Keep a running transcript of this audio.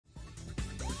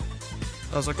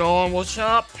How's it going? What's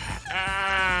up?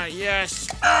 Yes.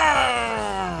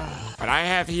 What I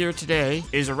have here today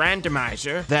is a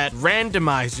randomizer that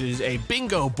randomizes a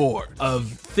bingo board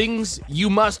of things you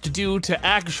must do to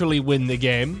actually win the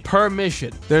game per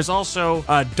mission. There's also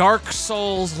Dark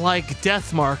Souls-like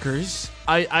death markers.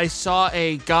 I saw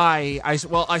a guy, I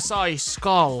saw a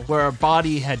skull where a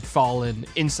body had fallen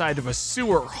inside of a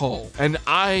sewer hole. And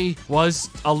I was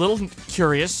a little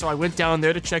curious, so I went down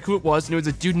there to check who it was, and it was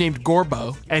a dude named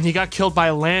Gurpo, and he got killed by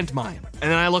a landmine.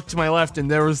 And then I looked to my left, and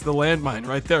there was the landmine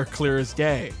right there, clear as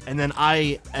day. And then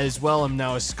I, as well, am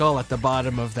now a skull at the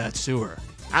bottom of that sewer.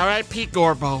 All right, Pete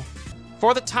Gurpo.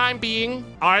 For the time being,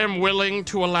 I am willing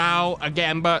to allow a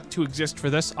gamba to exist for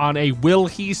this on a will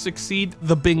he succeed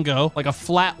the bingo, like a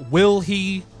flat will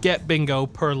he get bingo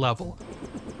per level.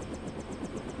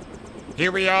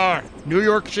 Here we are, New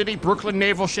York City, Brooklyn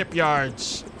Naval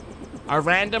Shipyards. Our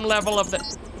random level of the...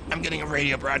 I'm getting a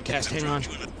radio broadcast, hang on.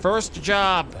 First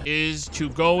job is to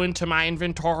go into my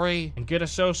inventory and get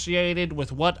associated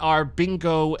with what our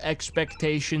bingo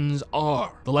expectations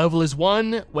are. The level is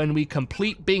 1 when we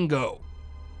complete bingo.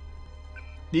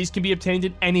 These can be obtained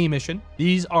in any mission.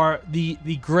 These are the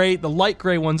light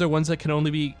gray ones are ones that can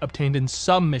only be obtained in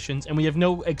some missions, and we have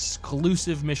no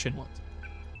exclusive mission ones.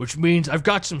 Which means I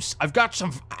got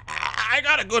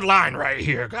a good line right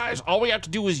here, guys. All we have to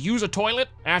do is use a toilet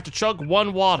and have to chug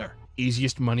 1 water.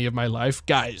 Easiest money of my life.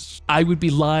 Guys, I would be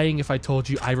lying if I told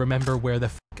you I remember where the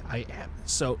fuck I am.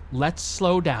 So let's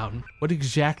slow down. What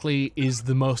exactly is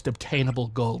the most obtainable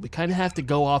goal? We kind of have to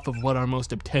go off of what our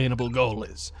most obtainable goal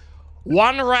is.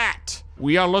 1 rat.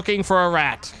 We are looking for a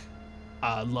rat.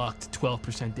 Locked,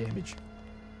 12% damage.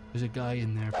 There's a guy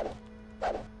in there.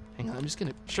 Hang on, I'm just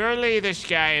gonna... Surely this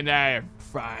guy and I are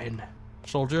fine.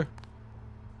 Soldier.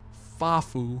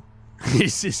 Fafu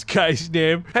is this guy's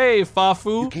name. Hey,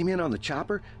 Fafu. You came in on the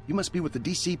chopper? You must be with the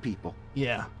DC people.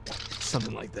 Yeah,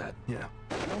 something like that, yeah.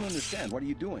 I don't understand. What are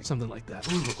you doing? Something like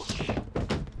that.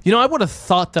 You know, I would have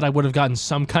thought that I would have gotten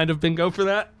some kind of bingo for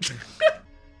that.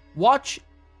 Watch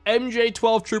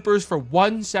MJ-12 troopers for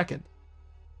 1 second.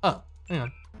 Oh, hang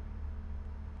on.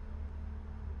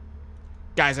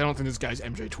 Guys, I don't think this guy's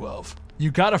MJ-12.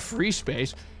 You got a free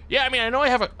space. Yeah, I mean, I know I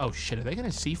have a... Oh, shit, are they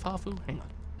gonna see Fafu? Hang on.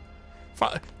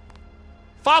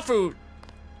 Fafu!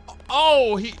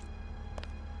 Oh, he...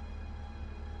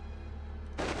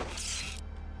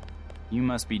 You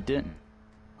must be Denton.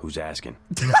 Who's asking?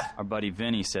 Our buddy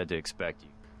Vinny said to expect you.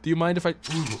 Do you mind if I...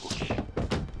 Ooh.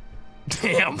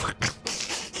 Damn.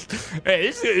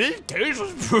 Hey, this taste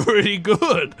was pretty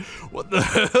good. What the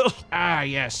hell? Ah,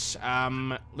 yes.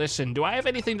 Listen, do I have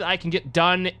anything that I can get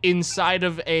done inside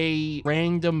of a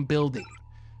random building?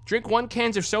 Drink 1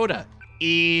 can of soda.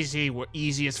 Easy,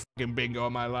 easiest fucking bingo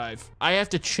of my life. I have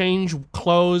to change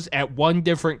clothes at 1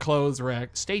 different clothes rack.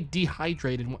 Stay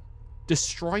dehydrated.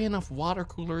 Destroy enough water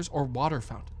coolers or water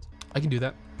fountains. I can do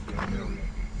that.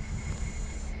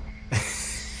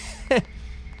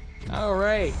 All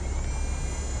right.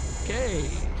 Okay.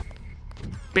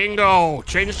 Bingo!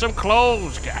 Change some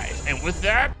clothes, guys. And with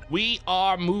that, we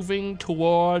are moving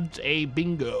towards a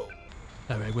bingo.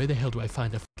 All right, where the hell do I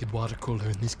find a fucking water cooler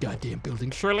in this goddamn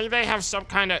building? Surely they have some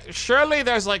kind of... Surely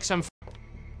there's like some...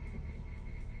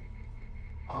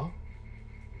 Oh?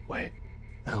 Wait.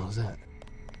 The hell is that?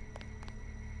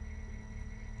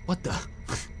 What the...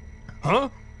 Huh?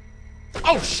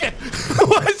 Oh, shit!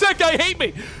 Why does that guy hate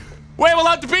me? Wait, I'm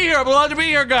allowed to be here. I'm allowed to be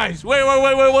here, guys. Wait.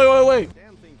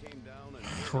 Damn thing came down and...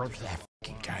 Whoever that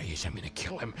fucking guy is, I'm gonna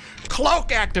kill him.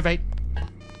 Cloak activate.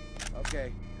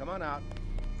 Okay, come on out.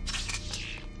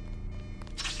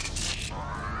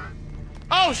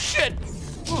 Oh, shit.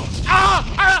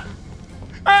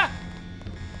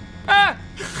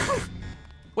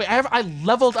 Wait, I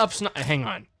leveled up. Hang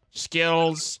on.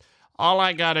 Skills. All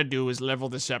I gotta do is level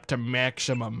this up to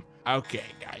maximum. Okay,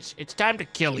 guys, it's time to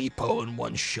kill Epo in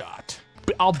 1 shot.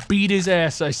 I'll beat his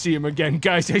ass. I see him again.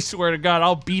 Guys, I swear to God,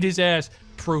 I'll beat his ass.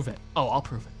 Prove it. Oh, I'll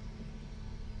prove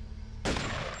it.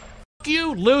 Fuck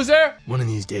you, loser. One of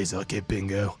these days, I'll get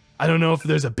bingo. I don't know if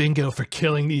there's a bingo for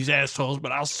killing these assholes,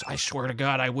 but I swear to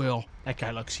God, I will. That guy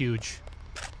looks huge.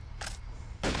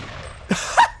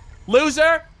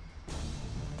 Loser.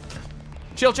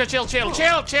 Chill.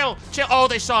 Oh,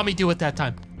 they saw me do it that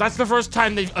time. That's the first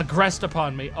time they've aggressed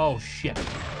upon me. Oh, shit.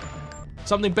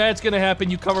 Something bad's gonna happen.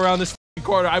 You come around this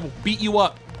corner, I will beat you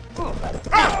up.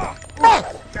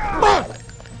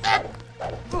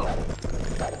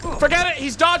 Forget it,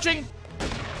 he's dodging.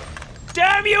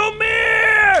 Damn you,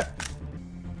 Mir!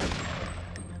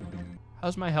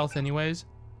 How's my health anyways?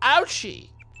 Ouchie.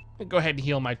 Go ahead and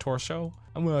heal my torso.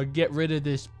 I'm gonna get rid of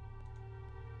this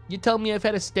You tell me I've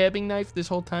had a stabbing knife this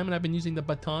whole time and I've been using the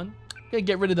baton? I'm gonna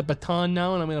get rid of the baton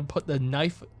now and I'm gonna put the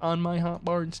knife on my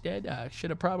hotbar instead. I should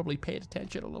have probably paid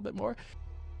attention a little bit more.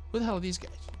 Who the hell are these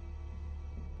guys?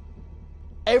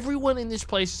 Everyone in this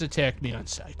place has attacked me on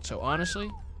sight. So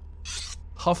honestly,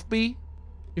 Huffby,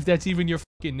 if that's even your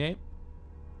fucking name.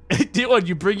 Dylan,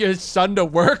 you bring your son to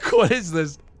work? What is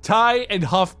this? Ty and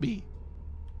Huffby.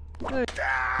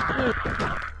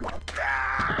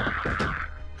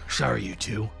 Sorry, you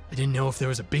two. I didn't know if there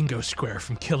was a bingo square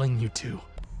from killing you two.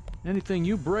 Anything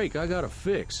you break, I gotta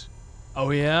fix. Oh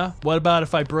yeah? What about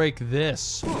if I break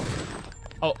this?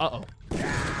 Oh, uh-oh.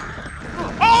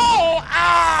 Oh!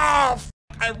 Ah!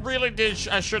 I really did.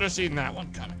 I should have seen that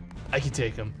one coming. I can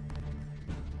take him.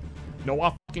 No,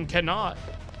 I fucking cannot.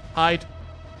 Hide.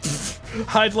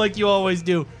 Hide like you always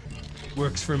do.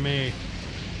 Works for me.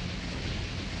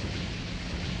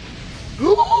 He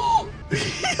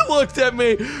looked at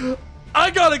me. I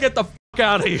gotta get the fuck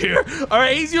out of here. All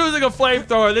right, he's using a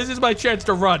flamethrower. This is my chance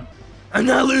to run. I'm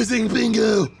not losing,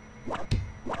 bingo.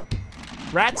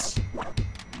 Rats?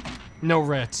 No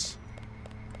rats.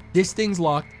 This thing's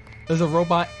locked. There's a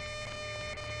robot.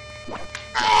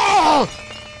 Oh!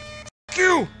 F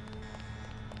you!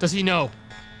 Does he know?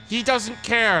 He doesn't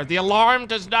care. The alarm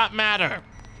does not matter.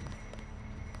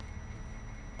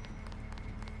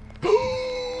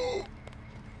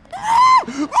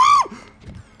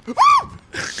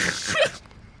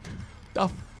 The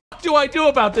f do I do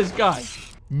about this guy?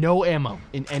 No ammo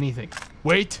in anything.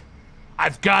 Wait,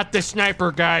 I've got the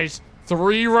sniper, guys.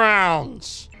 3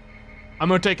 rounds. I'm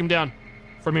gonna take him down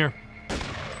from here.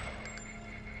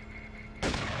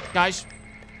 Guys,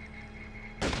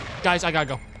 I gotta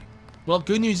go. Well,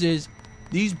 good news is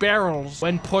these barrels,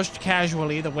 when pushed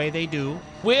casually the way they do,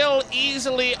 will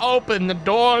easily open the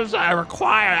doors I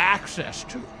require access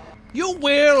to. You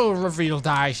will reveal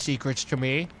thy secrets to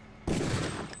me.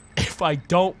 If I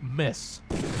don't miss.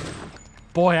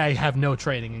 Boy, I have no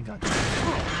training in guns.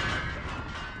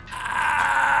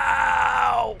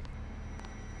 Ow!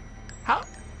 How?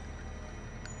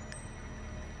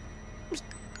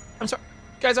 I'm sorry.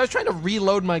 Guys, I was trying to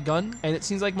reload my gun, and it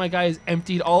seems like my guy has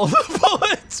emptied all of the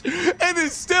bullets, and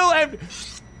it's still empty.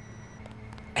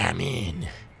 I'm in.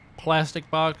 Plastic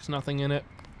box, nothing in it.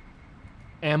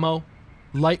 Ammo.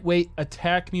 Lightweight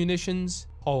attack munitions.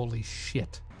 Holy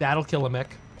shit. That'll kill a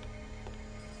mech.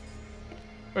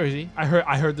 Where is he? I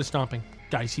heard the stomping.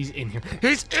 Guys, he's in here.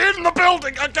 He's in the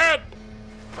building again!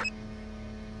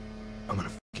 I'm gonna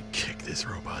fucking kick this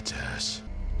robot's ass.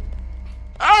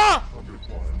 Ah!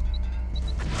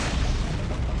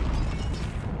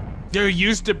 There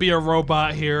used to be a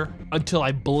robot here until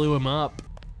I blew him up.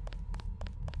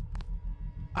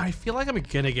 I feel like I'm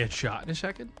gonna get shot in a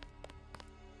second.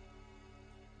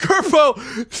 Gurpo!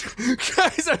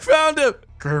 Guys, I found him!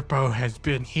 Gurpo has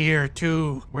been here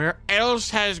too. Where else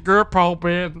has Gurpo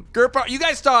been? Gurpo, you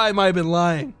guys thought I might have been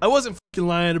lying. I wasn't fucking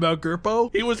lying about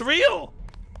Gurpo. He was real.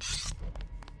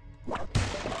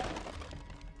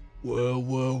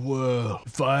 Well.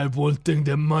 If I have one thing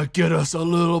that might get us a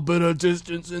little bit of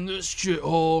distance in this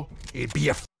shithole, it'd be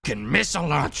a fucking missile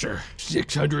launcher.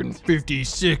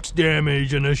 656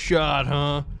 damage in a shot,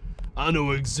 huh? I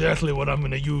know exactly what I'm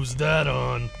gonna use that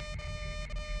on.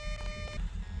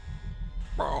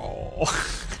 Bro.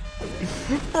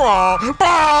 Bro,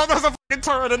 there's a fucking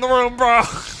turret in the room, bro.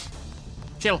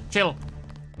 Chill.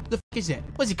 What the fuck is that?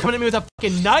 Was he coming at me with a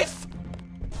fucking knife?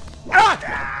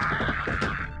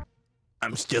 Ah!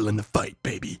 I'm still in the fight,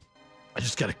 baby. I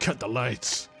just gotta cut the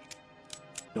lights.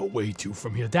 No way to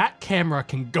from here. That camera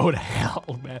can go to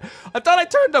hell, man. I thought I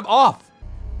turned them off.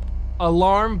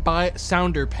 Alarm by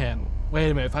sounder panel. Wait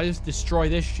a minute, if I just destroy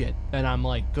this shit, then I'm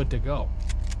like good to go.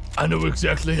 I know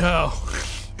exactly how.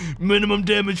 Minimum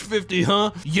damage 50, huh?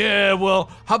 Yeah,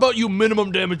 well, how about you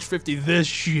minimum damage 50 this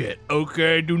shit,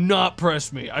 okay? Do not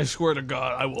press me. I swear to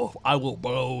God, I will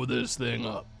blow this thing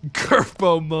up.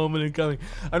 Gurpo moment incoming.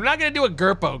 I'm not gonna do a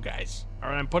Gurpo, guys. All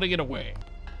right, I'm putting it away.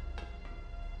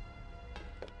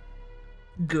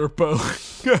 Gurpo.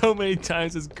 How many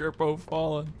times has Gurpo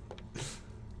fallen?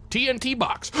 TNT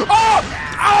box. Oh!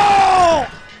 Oh!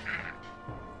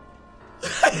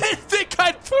 I didn't think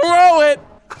I'd throw it.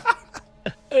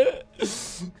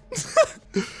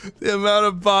 The amount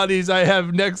of bodies I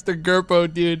have next to Gurpo,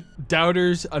 dude.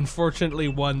 Doubters unfortunately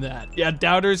won that. Yeah,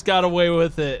 Doubters got away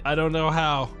with it. I don't know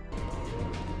how.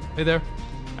 Hey there.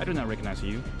 I do not recognize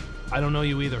you. I don't know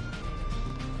you either.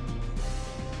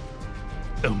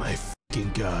 Oh my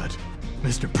fucking God.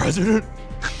 Mr. President?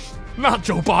 Not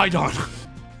Joe Biden.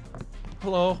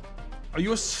 Hello. Are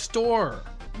you a store?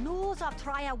 News of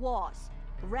Trial Wars.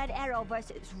 Red Arrow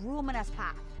versus Ruminous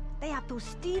Path. They have to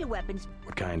steal weapons.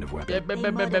 What kind of weapon? None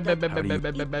of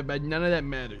that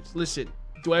matters. Listen,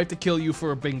 do I have to kill you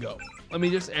for a bingo? Let me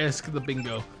just ask the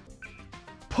bingo.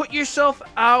 Put yourself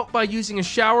out by using a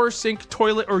shower, sink,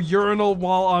 toilet, or urinal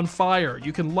while on fire.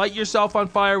 You can light yourself on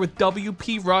fire with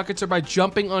WP rockets or by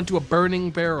jumping onto a burning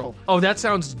barrel. Oh, that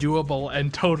sounds doable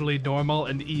and totally normal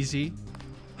and easy.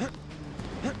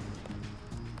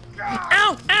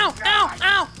 Ow, ow, ow,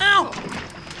 ow, ow!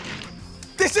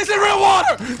 This isn't real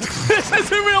water! This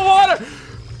isn't real water!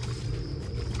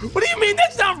 What do you mean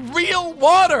that's not real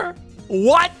water?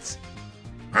 What?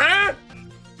 Huh?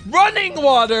 Running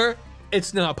water?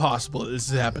 It's not possible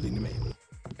this is happening to me.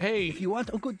 Hey, If you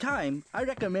want a good time, I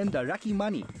recommend the Rocky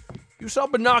Money. you saw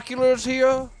binoculars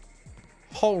here?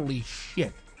 Holy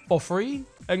shit. For free?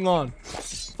 Hang on.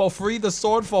 For free? The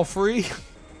sword for free?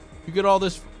 You get all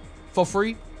this for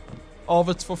free? All of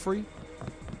it's for free?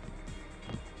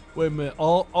 Wait a minute,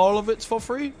 all of it's for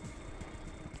free?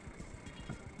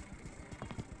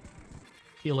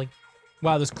 Healing.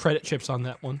 Wow, there's credit chips on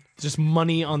that one. Just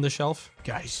money on the shelf.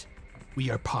 Guys, we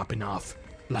are popping off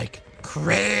like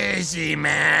crazy,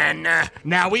 man.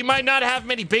 Now, we might not have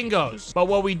many bingos, but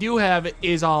what we do have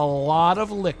is a lot of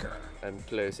liquor. I'm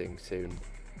closing soon.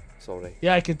 Sorry.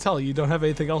 Yeah, I can tell you don't have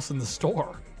anything else in the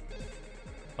store.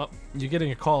 Oh, you're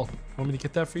getting a call. Want me to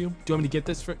get that for you? Do you want me to get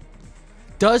this for...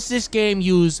 Does this game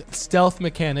use stealth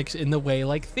mechanics in the way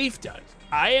like Thief does?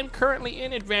 I am currently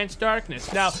in Advanced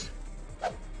Darkness. Now...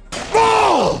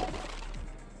 Oh!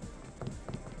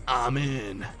 I'm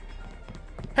in.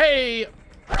 Hey!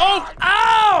 Oh!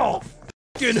 Ow!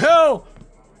 Fucking hell!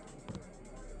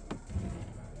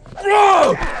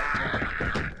 Whoa!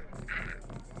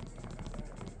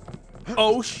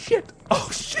 Oh shit! Oh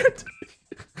shit!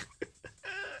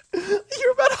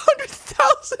 You're about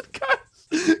 100,000 guys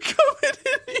coming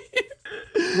in here.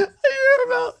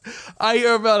 I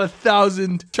hear about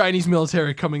 1,000 Chinese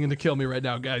military coming in to kill me right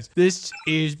now, guys. This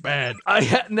is bad. I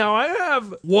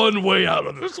have one way out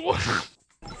of this one.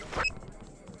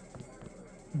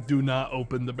 Do not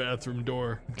open the bathroom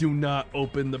door. Do not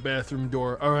open the bathroom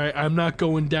door. All right, I'm not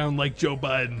going down like Joe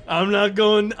Biden.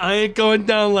 I ain't going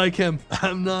down like him.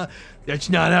 That's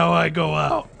not how I go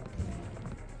out.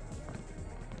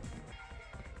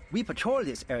 We patrol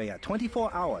this area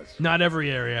 24 hours. Not every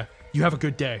area. You have a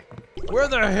good day. Where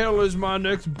the hell is my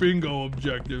next bingo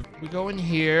objective? We go in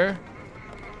here.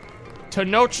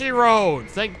 Tenochi Road.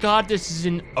 Thank God this is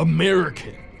in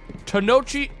American.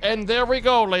 Tenochi, and there we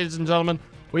go, ladies and gentlemen.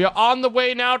 We are on the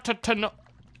way now to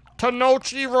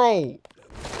Tenochi Road.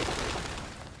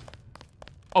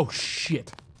 Oh,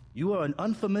 shit. You are an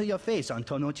unfamiliar face on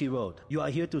Tonochi Road. You are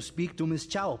here to speak to Miss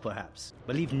Chow, perhaps.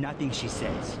 Believe nothing she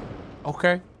says.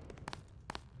 Okay.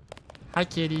 Hi,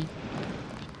 kitty.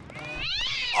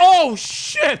 Oh,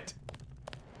 shit!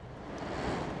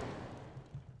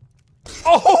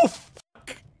 Oh,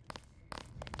 fuck!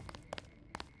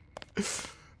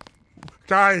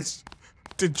 Guys,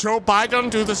 did Joe Biden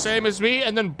do the same as me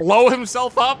and then blow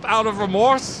himself up out of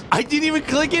remorse? I didn't even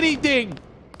click anything!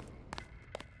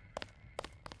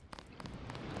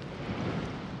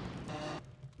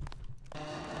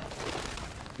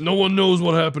 No one knows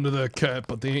what happened to that cat,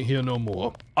 but they ain't here no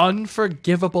more.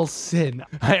 Unforgivable sin.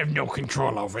 I have no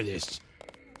control over this.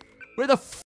 Where the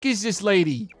f is this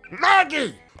lady?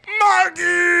 Maggie!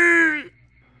 Maggie!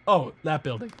 Oh, that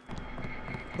building.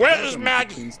 Where is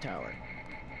Maggie? Queen's Tower.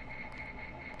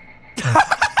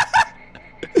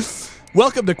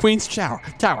 Welcome to Queen's Tower.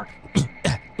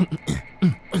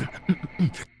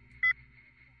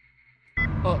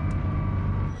 Oh.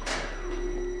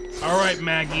 All right,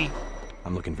 Maggie.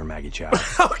 I'm looking for Maggie Chow.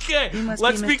 Okay, You must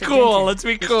let's be be Mr. cool. Vincent. Let's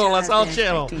be Miss cool. Chow Let's has all been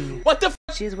chill. expecting you. What the f?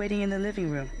 She is waiting in the living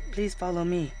room. Please follow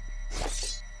me.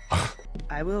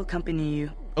 I will accompany you.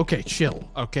 Okay, chill.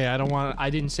 Okay, I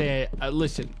didn't say,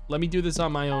 listen, let me do this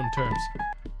on my own terms.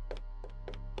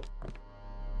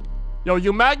 Yo,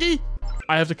 you Maggie?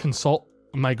 I have to consult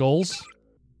my goals.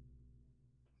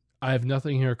 I have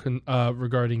nothing here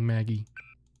regarding Maggie.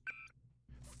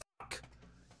 Fuck.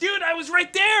 Dude, I was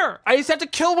right there. I just have to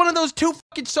kill one of those two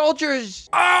fucking soldiers.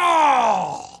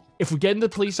 Oh! If we get in the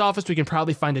police office, we can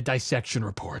probably find a dissection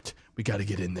report. We gotta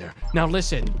get in there. Now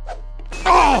listen.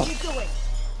 Oh!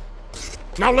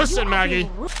 Now listen, Maggie.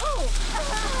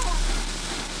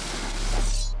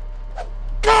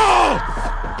 Go!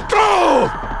 Go!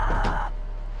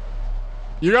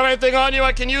 You got anything on you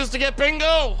I can use to get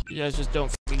bingo? You guys just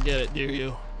don't fucking get it, do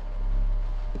you?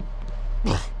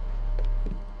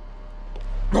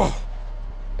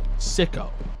 Sicko.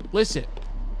 Listen.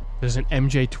 There's an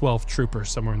MJ-12 trooper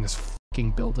somewhere in this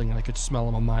fucking building and I could smell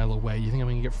them a mile away. You think I'm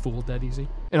gonna get fooled that easy?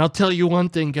 And I'll tell you one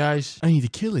thing, guys. I need to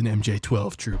kill an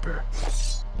MJ-12 trooper.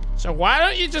 So why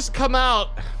don't you just come out?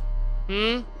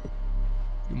 You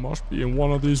must be in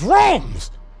one of these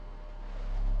rooms.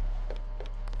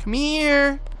 Come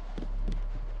here.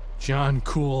 John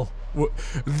Cool.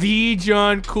 The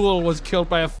John Cool was killed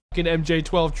by a fucking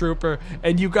MJ-12 trooper,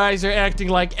 and you guys are acting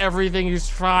like everything is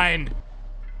fine.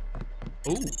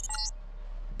 Ooh.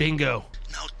 Bingo.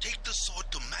 Now take the sword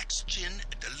to Max Chin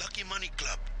at the Lucky Money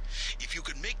Club. If you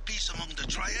can make peace among the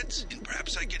triads, then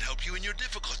perhaps I can help you in your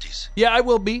difficulties. Yeah, I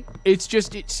will be. It's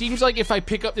just, it seems like if I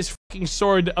pick up this fucking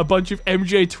sword, a bunch of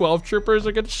MJ-12 troopers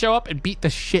are gonna show up and beat the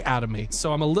shit out of me.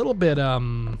 So I'm a little bit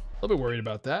worried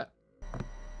about that.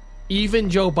 Even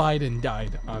Joe Biden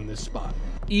died on this spot.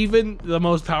 Even the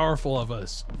most powerful of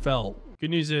us fell. Good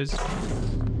news is,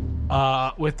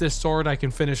 with this sword, I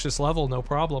can finish this level, no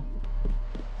problem.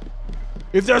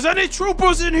 If there's any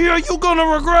troopers in here, you're gonna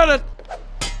regret it.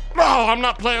 Oh, I'm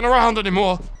not playing around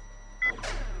anymore.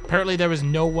 Apparently there was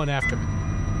no one after me.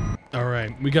 All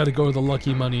right, we gotta go to the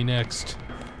Lucky Money next.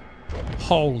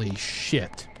 Holy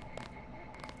shit.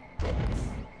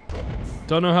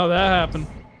 Don't know how that happened.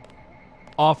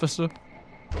 Officer.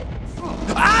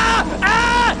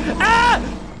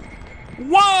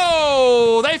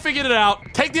 Whoa! They figured it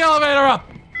out. Take the elevator up.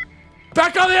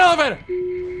 Back on the elevator.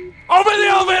 Open the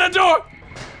elevator door.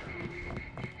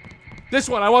 This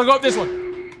one. I want to go up this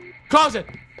one. Close it.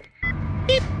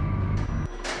 Beep.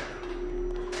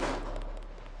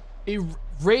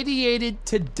 Irradiated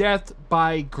to death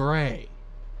by Gray.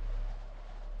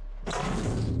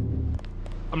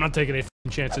 I'm not taking any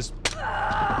f***ing chances.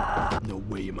 No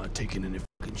way am I taking any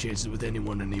f***ing chances with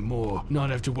anyone anymore.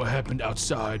 Not after what happened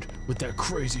outside with that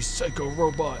crazy psycho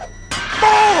robot.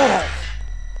 Oh!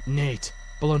 Nate,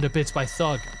 blown to bits by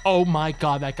Thug. Oh my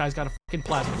god, that guy's got a f***ing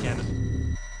plasma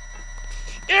cannon.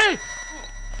 Eh!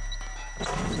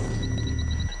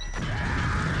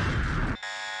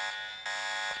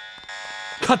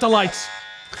 Cut the lights.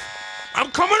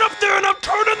 I'm coming up there and I'm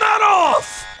turning that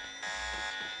off!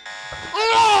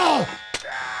 Oh!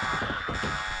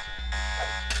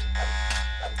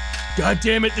 God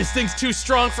damn it, this thing's too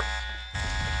strong for...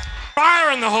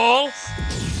 Fire in the hole!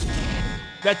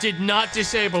 That did not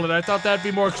disable it. I thought that'd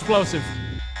be more explosive.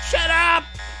 Shut up!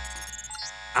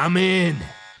 I'm in.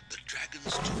 The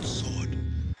dragon's tooth sword.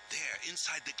 There,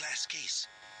 inside the glass case.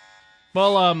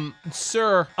 Well,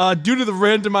 sir, due to the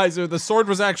randomizer, the sword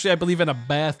was actually, I believe, in a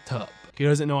bathtub. He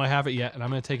doesn't know I have it yet, and I'm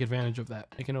gonna take advantage of that.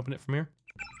 I can open it from here.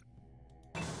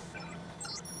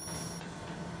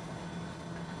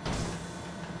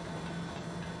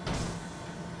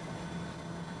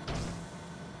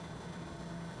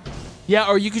 Yeah,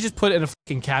 or you could just put it in a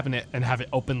fucking cabinet and have it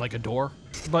open like a door.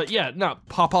 But yeah, no,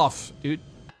 pop off, dude.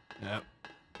 Yeah.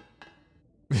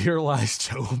 Here lies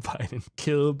Joe Biden,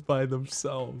 killed by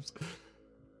themselves.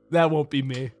 That won't be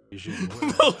me.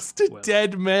 Most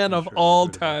dead man of all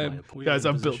time. Guys,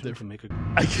 I'm built different.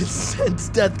 I can sense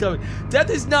death coming. Death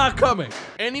is not coming.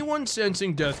 Anyone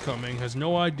sensing death coming has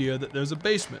no idea that there's a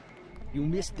basement. You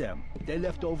missed them. They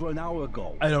left over an hour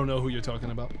ago. I don't know who you're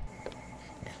talking about.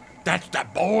 That's the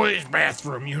boys'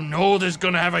 bathroom. You know there's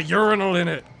gonna have a urinal in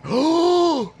it.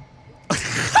 Oh!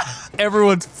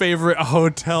 Everyone's favorite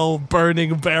hotel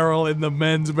burning barrel in the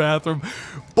men's bathroom.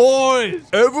 Boys,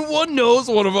 everyone knows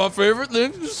one of our favorite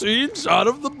things to see inside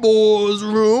of the boys'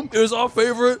 room is our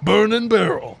favorite burning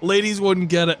barrel. Ladies wouldn't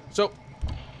get it. So,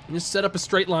 just set up a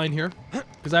straight line here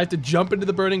because I have to jump into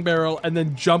the burning barrel and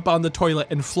then jump on the toilet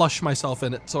and flush myself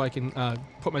in it so I can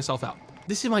put myself out.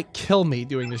 This might kill me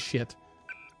doing this shit.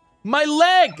 My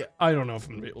leg! I don't know if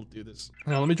I'm gonna be able to do this.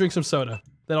 Now, let me drink some soda.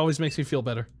 That always makes me feel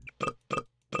better.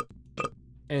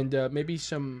 And maybe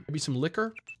some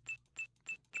liquor.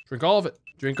 Drink all of it.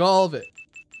 Drink all of it.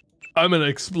 I'm gonna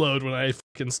explode when I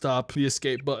fucking stop the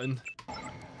escape button.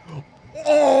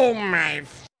 Oh my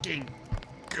fucking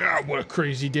god, what a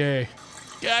crazy day.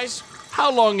 Guys,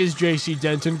 how long is JC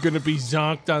Denton gonna be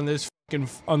zonked on this fucking,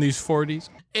 on these 40s?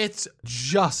 It's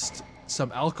just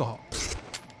some alcohol.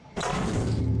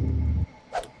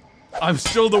 I'm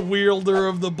still the wielder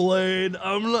of the blade.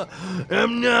 I'm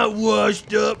not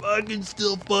washed up. I can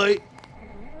still fight.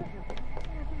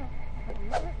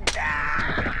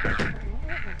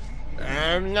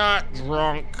 I'm not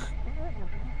drunk.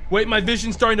 Wait, my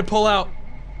vision's starting to pull out.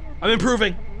 I'm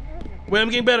improving. Wait, I'm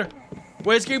getting better.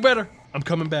 Wait, it's getting better. I'm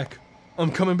coming back.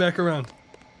 I'm coming back around.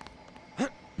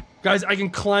 Guys, I can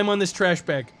climb on this trash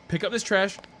bag. Pick up this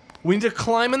trash. We need to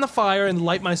climb in the fire and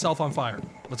light myself on fire.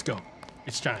 Let's go.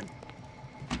 It's time.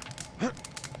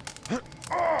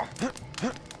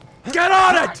 Get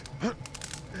on it!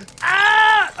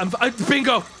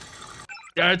 Bingo!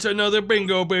 That's another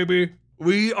bingo, baby.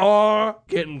 We are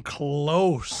getting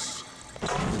close.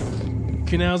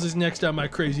 Canals is next on my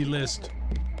crazy list.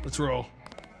 Let's roll.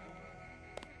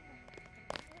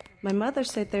 My mother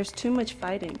said there's too much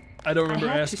fighting. I don't remember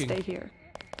I have asking. to stay here.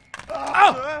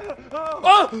 Oh!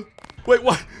 Oh! Wait,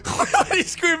 what? Why did he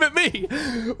scream at me?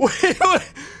 Wait, what?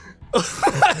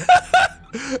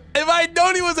 If I'd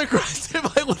known he was aggressive,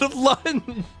 I would have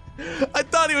lunged. I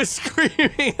thought he was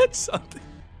screaming at something.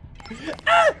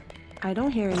 I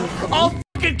don't hear anything. I'll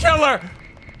fucking kill her!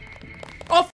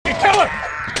 I'll fucking kill her!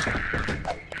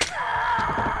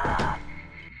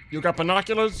 You got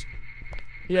binoculars?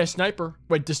 Yeah, sniper.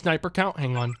 Wait, does sniper count?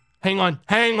 Hang on. Hang on.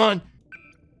 Hang on.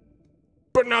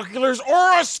 Binoculars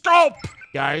or a scope!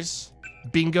 Guys,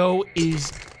 bingo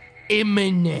is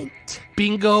imminent.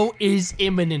 Bingo is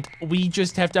imminent. We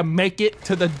just have to make it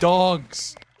to the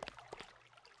dogs.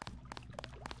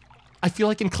 I feel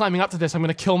like in climbing up to this, I'm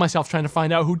gonna kill myself trying to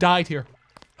find out who died here.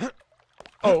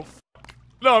 Oh.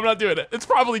 No, I'm not doing it. It's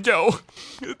probably Joe.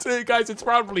 Guys, it's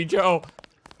probably Joe.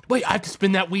 Wait, I have to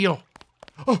spin that wheel.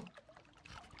 Oh.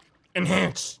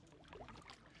 Enhance.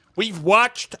 We've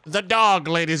watched the dog,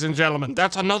 ladies and gentlemen.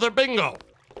 That's another bingo.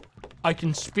 I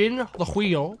can spin the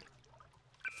wheel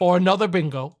for another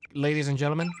bingo. Ladies and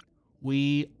gentlemen,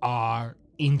 we are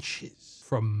inches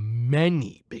from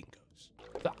many bingos.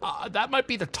 That might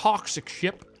be the toxic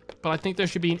ship, but I think there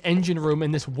should be an engine room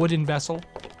in this wooden vessel.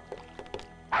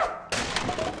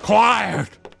 Quiet!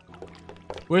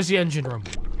 Where's the engine room?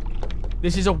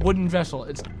 This is a wooden vessel.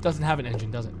 It doesn't have an engine,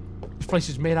 does it? This place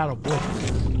is made out of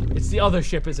wood. It's the other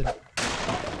ship, isn't it?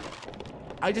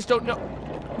 I just don't know.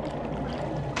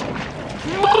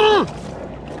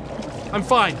 I'm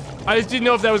fine. I just didn't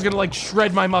know if that was gonna like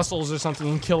shred my muscles or something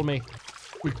and kill me.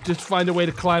 We just find a way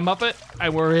to climb up it,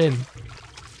 and we're in.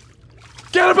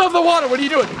 Get above the water! What are you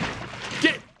doing?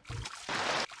 Get.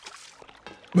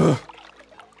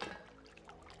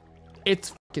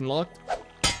 It's fucking locked.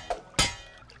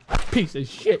 Piece of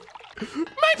shit.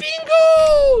 My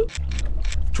bingo!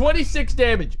 26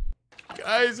 damage.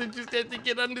 Guys, I just had to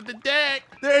get under the deck.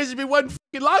 There has to be one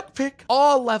fucking lockpick.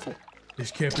 All level.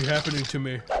 This can't be happening to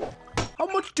me. How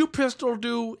much do pistol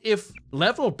do if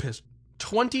level pistol?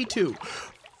 22.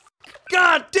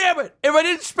 God damn it! If I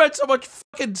didn't spend so much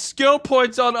fucking skill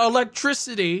points on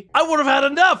electricity, I would have had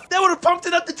enough. That would have pumped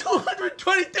it up to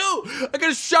 222. I could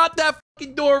have shot that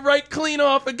fucking door right clean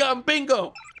off and gotten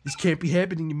bingo. This can't be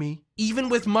happening to me. Even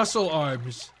with muscle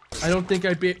arms, I don't think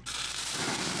I'd be.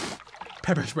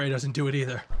 Pepper spray doesn't do it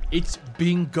either. It's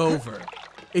bingover.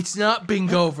 It's not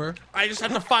bingover. I just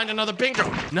have to find another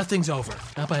bingo. Nothing's over.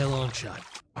 Not by a long shot.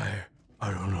 I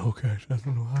don't know, guys. I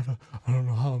don't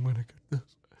know how I'm gonna get this.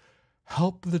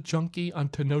 Help the junkie on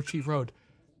Tenochi Road.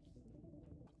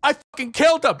 I fucking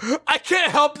killed them. I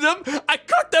can't help them. I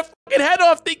cut their fucking head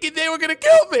off thinking they were gonna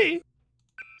kill me.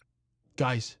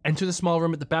 Guys, enter the small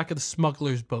room at the back of the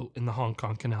smuggler's boat in the Hong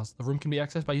Kong canals. The room can be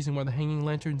accessed by using one of the hanging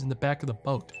lanterns in the back of the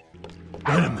boat.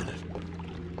 Wait a minute.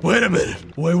 Wait a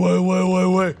minute.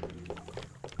 Wait.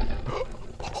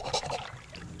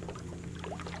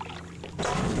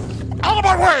 Out of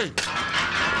my way!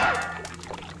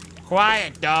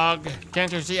 Quiet, dog.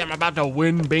 Can't you see I'm about to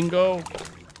win bingo?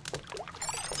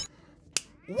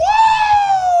 Woo!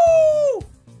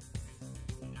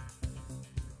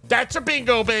 That's a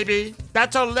bingo, baby.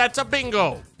 That's a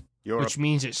bingo. Which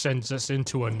means it sends us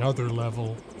into another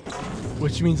level.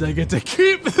 Which means I get to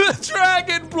keep the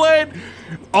dragon blade.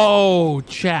 Oh,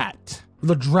 chat.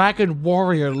 The dragon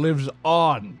warrior lives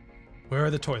on. Where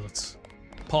are the toilets?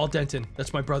 Paul Denton.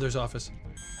 That's my brother's office.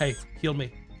 Hey, heal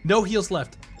me. No heals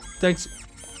left. Thanks.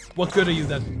 What good are you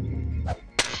then?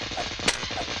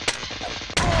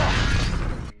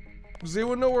 Does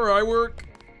anyone know where I work?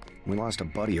 We lost a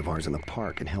buddy of ours in the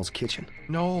park in Hell's Kitchen.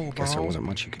 No, bro. Guess there wasn't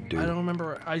much you could do. I don't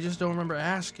remember. I just don't remember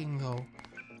asking, though. Do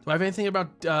I have anything about,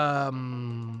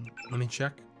 let me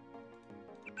check.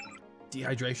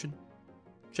 Dehydration.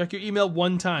 Check your email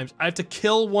 1 time. I have to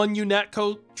kill 1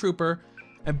 UNATCO trooper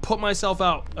and put myself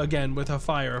out again with a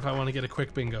fire if I want to get a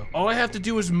quick bingo. All I have to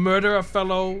do is murder a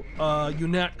fellow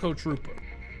UNATCO trooper.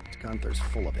 Gunther's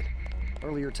full of it.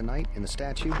 Earlier tonight, in the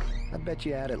statue, I bet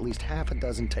you had at least half a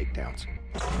dozen takedowns.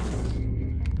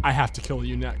 I have to kill a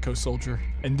UNATCO soldier.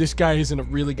 And this guy is in a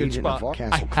really good Agent spot. of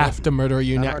Castle I have to murder a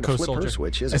UNATCO flip her soldier.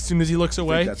 switch, is As it? soon as he looks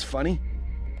away. Think that's funny?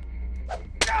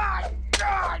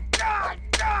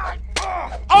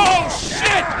 Oh,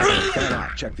 shit! Get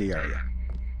out. Check the area.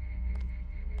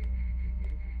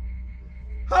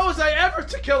 How was I ever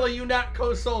to kill a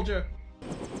UNATCO soldier?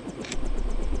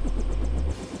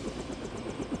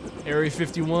 Area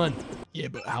 51. Yeah,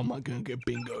 but how am I gonna get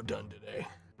bingo done today?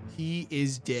 He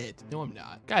is dead. No, I'm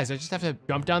not. Guys, I just have to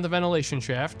jump down the ventilation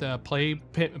shaft, play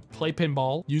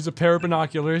pinball, use a pair of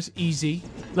binoculars, easy.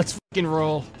 Let's fucking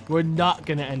roll. We're not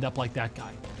gonna end up like that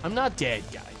guy. I'm not dead,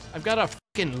 guys. I've got a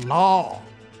fucking law.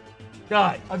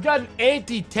 God, I've got an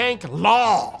anti-tank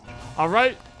law. All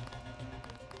right?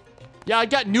 Yeah, I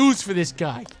got news for this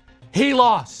guy. He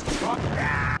lost.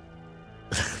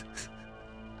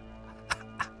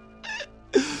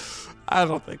 I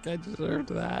don't think I deserved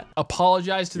that.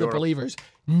 Apologize to the believers.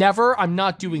 Never, I'm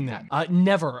not doing that.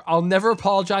 Never. I'll never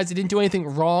apologize. I didn't do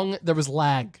anything wrong. There was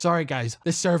lag. Sorry, guys.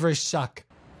 The servers suck.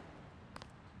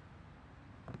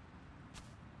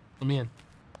 Let me in.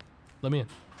 Let me in.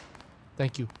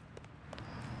 Thank you.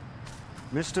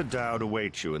 Mr. Dowd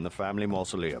awaits you in the family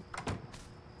mausoleum.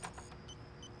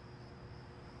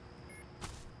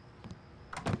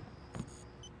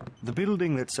 The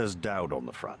building that says Dowd on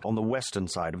the front, on the western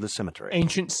side of the cemetery.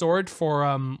 Ancient sword for,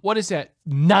 what is that?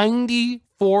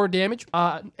 94 damage?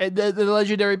 The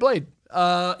legendary blade.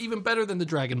 Even better than the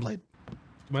dragon blade.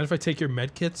 Mind if I take your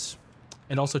med kits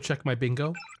and also check my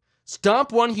bingo?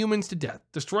 Stomp 1 humans to death.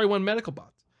 Destroy 1 medical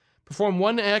bot. Perform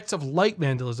 1 act of light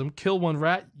vandalism. Kill 1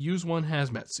 rat. Use 1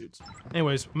 hazmat suits.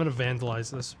 Anyways, I'm gonna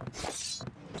vandalize this.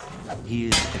 He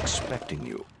is expecting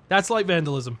you. That's light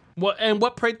vandalism.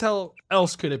 What pray tell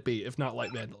else could it be if not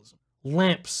light vandalism?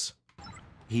 Lamps.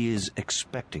 He is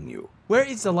expecting you. Where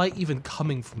is the light even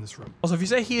coming from this room? Also, if you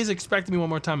say he is expecting me one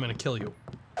more time, I'm gonna kill you.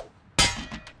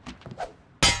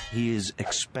 He is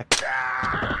expecting.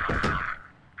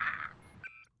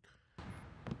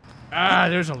 Ah,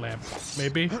 there's a lamp.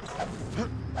 Maybe.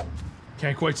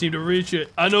 Can't quite seem to reach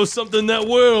it. I know something that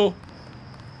will.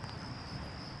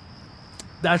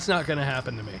 That's not gonna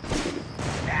happen to me.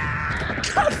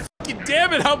 God fucking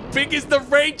damn it, how big is the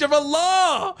range of a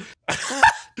law?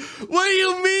 What do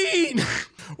you mean?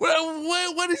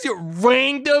 What is it,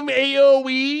 random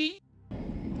AoE?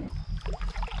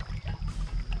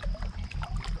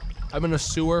 I'm in a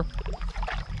sewer.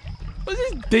 What's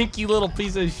this dinky little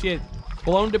piece of shit?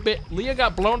 Blown to bit. Leah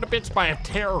got blown to bits by a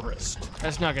terrorist.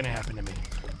 That's not gonna happen to me.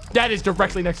 That is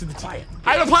directly next to the tie.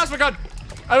 I have a plasma gun.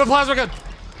 I have a plasma gun.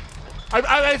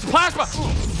 It's plasma.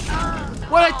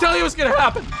 What did I tell you was gonna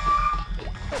happen?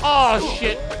 Oh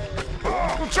shit.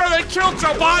 I'm sure they killed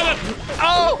Joe Biden.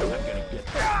 Oh.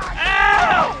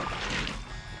 Ow.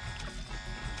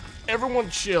 Everyone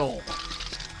chill.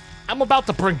 I'm about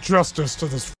to bring justice to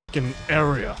this fucking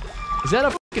area. Is that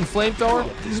a fucking flamethrower?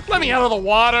 Let me out of the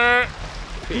water.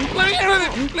 Let me out of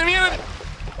it. Let me out of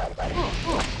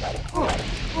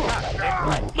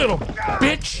it. Little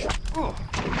bitch.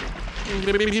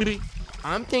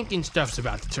 I'm thinking stuff's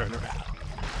about to turn around.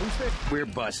 We're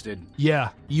busted. Yeah,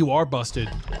 you are busted,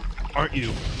 aren't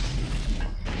you?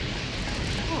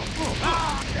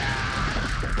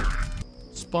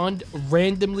 Spawned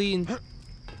randomly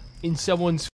in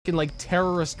someone's fucking like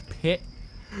terrorist pit.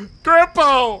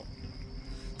 Gurpo!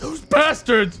 Those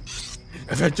bastards!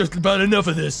 I've had just about enough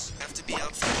of this. Have to be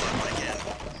out for the club again.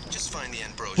 Just find the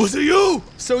end brochure. Was it you?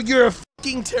 So you're a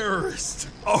fucking terrorist.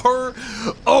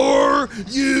 Are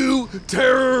you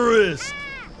terrorist?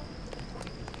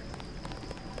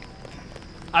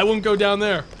 I wouldn't go down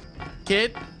there.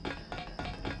 Kid?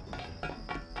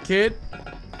 Kid?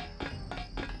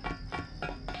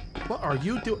 What are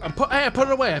you doing? Hey, I put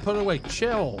it away. I put it away.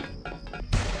 Chill.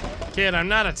 Kid, I'm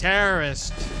not a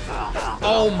terrorist.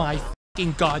 Oh my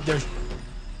fucking god, there's...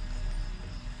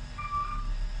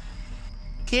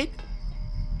 Kid?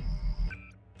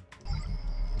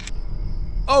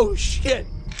 Oh shit.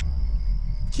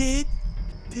 Kid?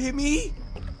 Timmy?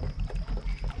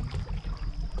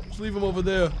 Just leave him over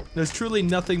there. There's truly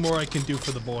nothing more I can do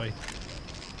for the boy.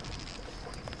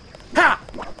 Ha!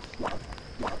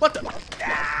 What the?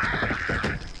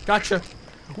 Gotcha.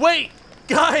 Wait,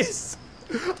 guys!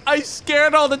 I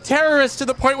scared all the terrorists to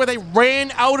the point where they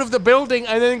ran out of the building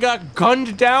and then got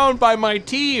gunned down by my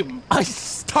team. I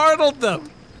startled them.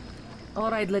 All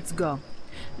right, let's go.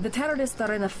 The terrorists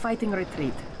are in a fighting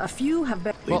retreat. A few have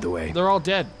been... Lead the way. They're all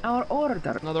dead. Our order.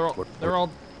 No, they're all...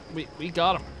 We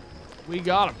got them. We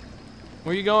got them.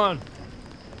 Where you going?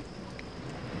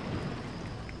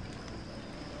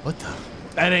 What the?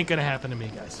 That ain't gonna happen to me,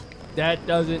 guys.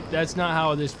 That's not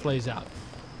how this plays out.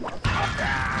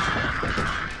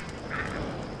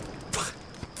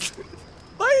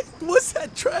 Why was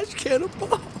that trash can a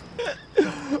bomb?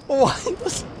 Why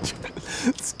was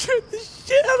it scared the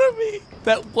shit out of me?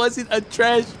 That wasn't a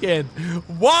trash can.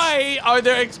 Why are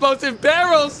there explosive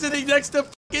barrels sitting next to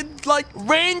fucking like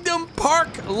random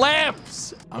park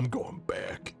lamps? I'm going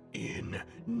back in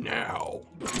now.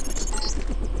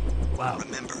 Wow.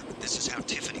 Remember, this is how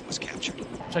Tiffany was captured.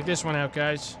 Check this one out,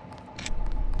 guys.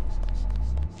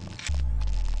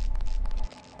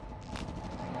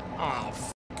 Oh,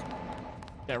 f***.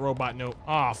 That robot knows.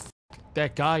 Oh, f***.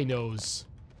 That guy knows.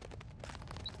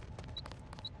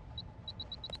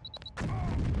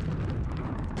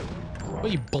 Will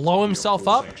he blow himself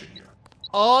up?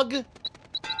 Ugh.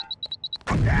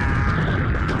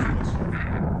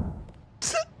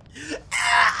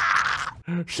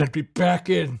 Should be back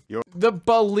in. The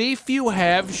belief you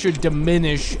have should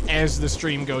diminish as the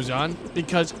stream goes on,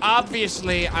 because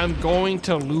obviously I'm going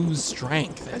to lose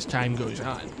strength as time goes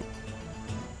on.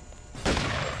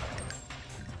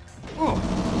 Oh.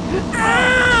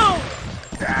 Ow!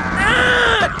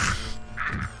 Ah!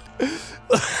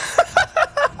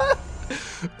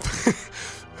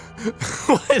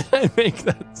 Why did I make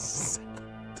that sound?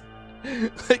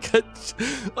 like a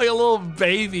little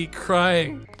baby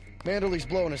crying. Manderley's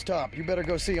blowing his top. You better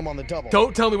go see him on the double.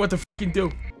 Don't tell me what to fucking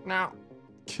do. Now,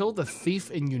 kill the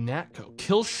thief in UNATCO.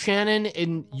 Kill Shannon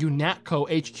in UNATCO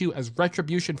HQ as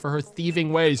retribution for her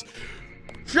thieving ways.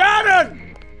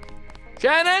 Shannon!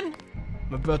 Shannon?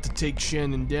 I'm about to take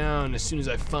Shannon down as soon as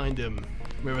I find him,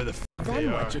 wherever the f they Then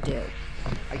are. what'd you do?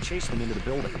 I chased him into the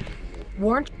building.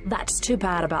 That's too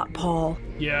bad about Paul.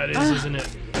 Yeah, it is, isn't it?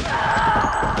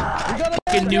 I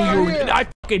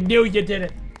fucking knew you did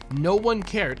it. No one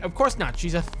cared. Of course not.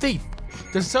 She's a thief.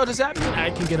 So does that mean I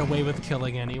can get away with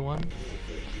killing anyone?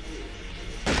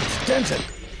 Denton!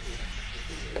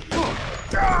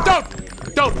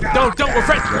 Don't! We're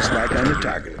friends! Just like on the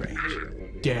target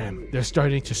range. Damn, they're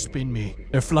starting to spin me.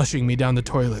 They're flushing me down the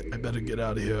toilet. I better get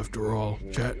out of here after all.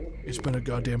 Chat, it's been a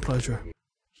goddamn pleasure.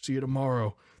 See you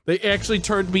tomorrow. They actually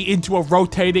turned me into a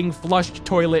rotating flushed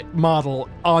toilet model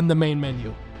on the main menu.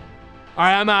 All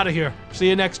right, I'm out of here. See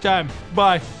you next time.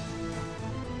 Bye.